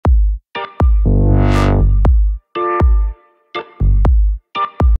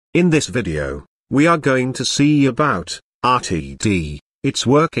In this video, we are going to see about RTD, its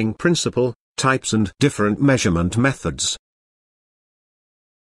working principle, types and different measurement methods.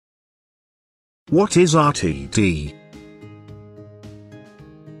 What is RTD?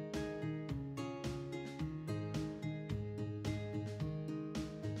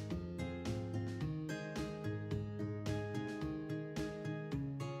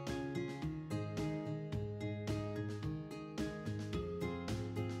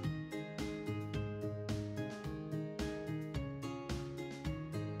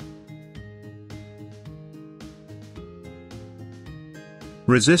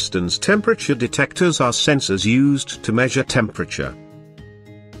 Resistance temperature detectors are sensors used to measure temperature.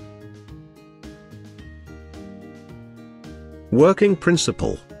 Working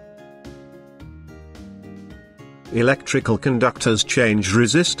principle. Electrical conductors change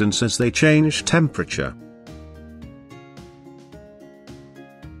resistance as they change temperature.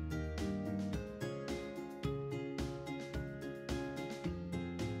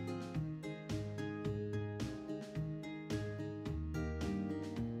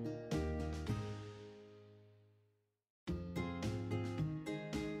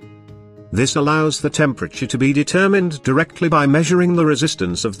 This allows the temperature to be determined directly by measuring the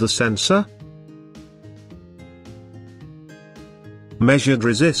resistance of the sensor. Measured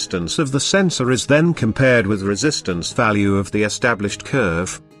resistance of the sensor is then compared with resistance value of the established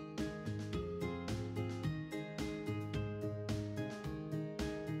curve.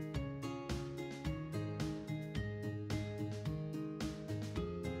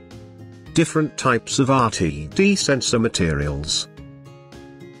 Different types of RTD sensor materials.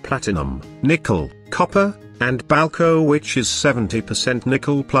 Platinum, nickel, copper, and Balco, which is 70%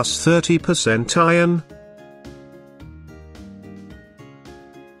 nickel plus 30% iron.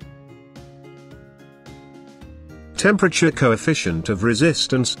 Temperature coefficient of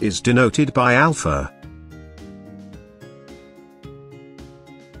resistance is denoted by alpha.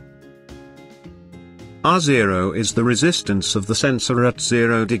 R0 is the resistance of the sensor at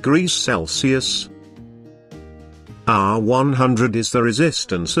 0 degrees Celsius. R100 is the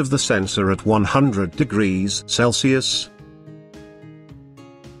resistance of the sensor at 100 degrees Celsius.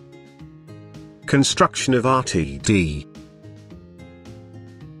 Construction of RTD.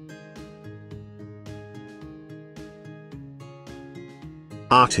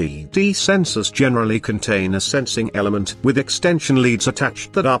 RTD sensors generally contain a sensing element with extension leads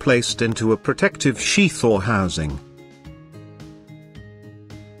attached that are placed into a protective sheath or housing.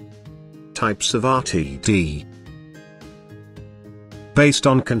 Types of RTD. Based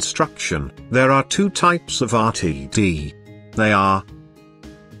on construction, there are two types of RTD. They are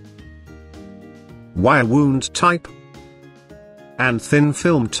wire wound type and thin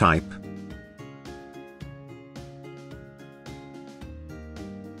film type.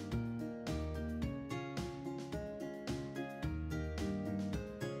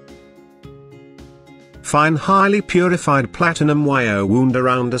 Fine highly purified platinum wire wound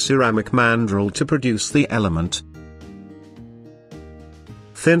around a ceramic mandrel to produce the element.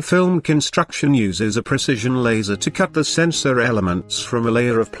 Thin film construction uses a precision laser to cut the sensor elements from a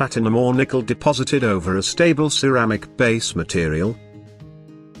layer of platinum or nickel deposited over a stable ceramic base material.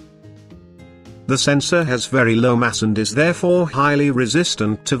 The sensor has very low mass and is therefore highly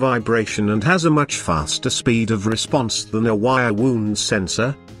resistant to vibration and has a much faster speed of response than a wire wound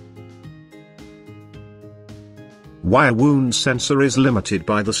sensor. Wire wound sensor is limited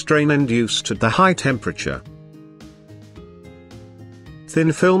by the strain induced at the high temperature.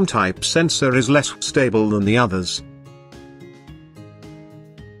 Thin film type sensor is less stable than the others.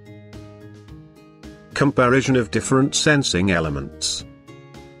 Comparison of different sensing elements.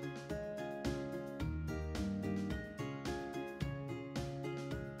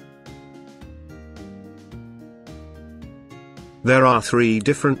 There are three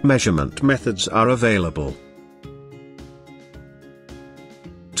different measurement methods are available.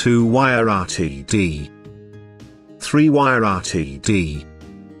 2-wire RTD, 3-wire RTD,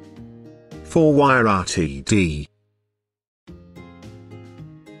 4-wire RTD.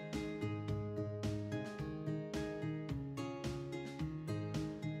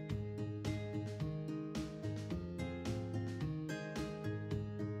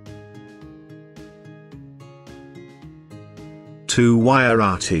 Two-wire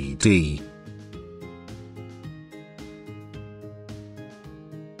RTD.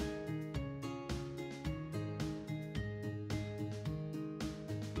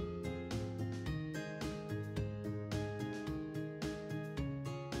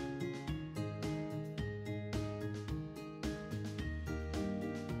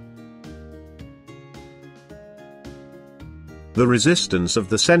 The resistance of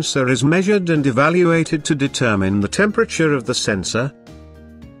the sensor is measured and evaluated to determine the temperature of the sensor.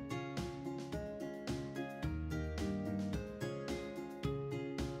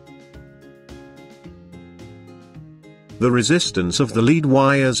 The resistance of the lead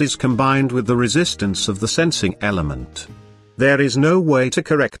wires is combined with the resistance of the sensing element. There is no way to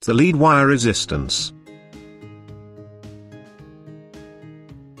correct the lead wire resistance.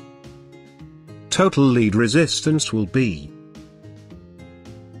 Total lead resistance will be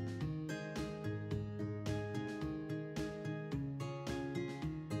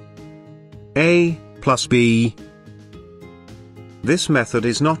A plus B. This method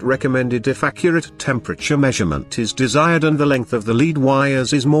is not recommended if accurate temperature measurement is desired and the length of the lead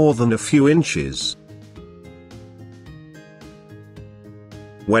wires is more than a few inches.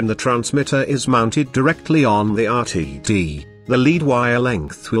 When the transmitter is mounted directly on the RTD, the lead wire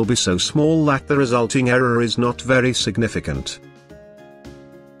length will be so small that the resulting error is not very significant.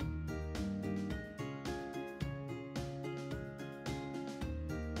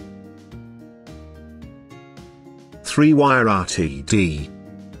 Wire RTD.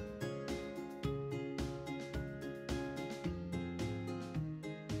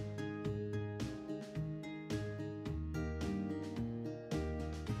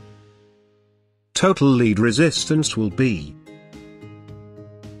 Total lead resistance will be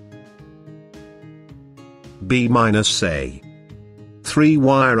B minus A.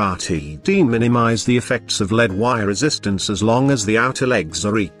 3-wire RTD minimize the effects of lead wire resistance as long as the outer legs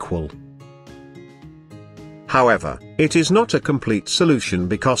are equal. However, it is not a complete solution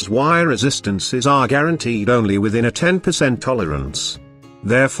because wire resistances are guaranteed only within a 10% tolerance.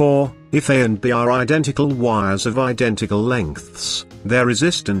 Therefore, if A and B are identical wires of identical lengths, their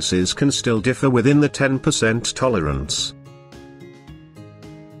resistances can still differ within the 10% tolerance.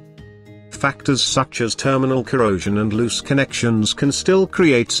 Factors such as terminal corrosion and loose connections can still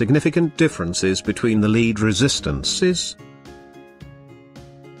create significant differences between the lead resistances.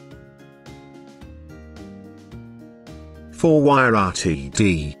 Wire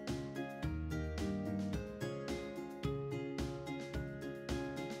RTD.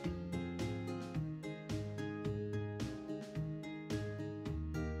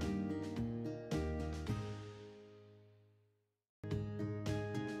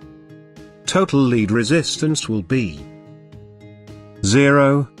 Total lead resistance will be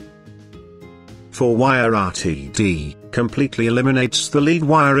 0. 4-wire RTD completely eliminates the lead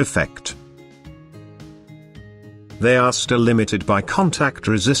wire effect. They are still limited by contact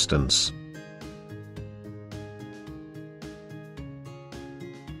resistance.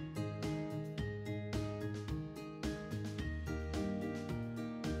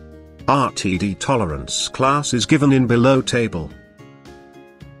 RTD tolerance class is given in below table.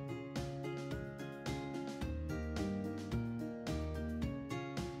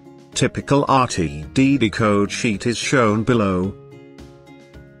 Typical RTD decode sheet is shown below.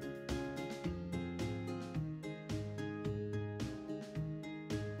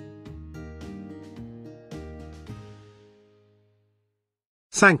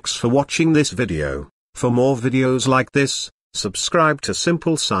 Thanks for watching this video. For more videos like this, subscribe to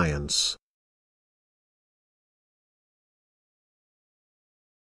Simple Science.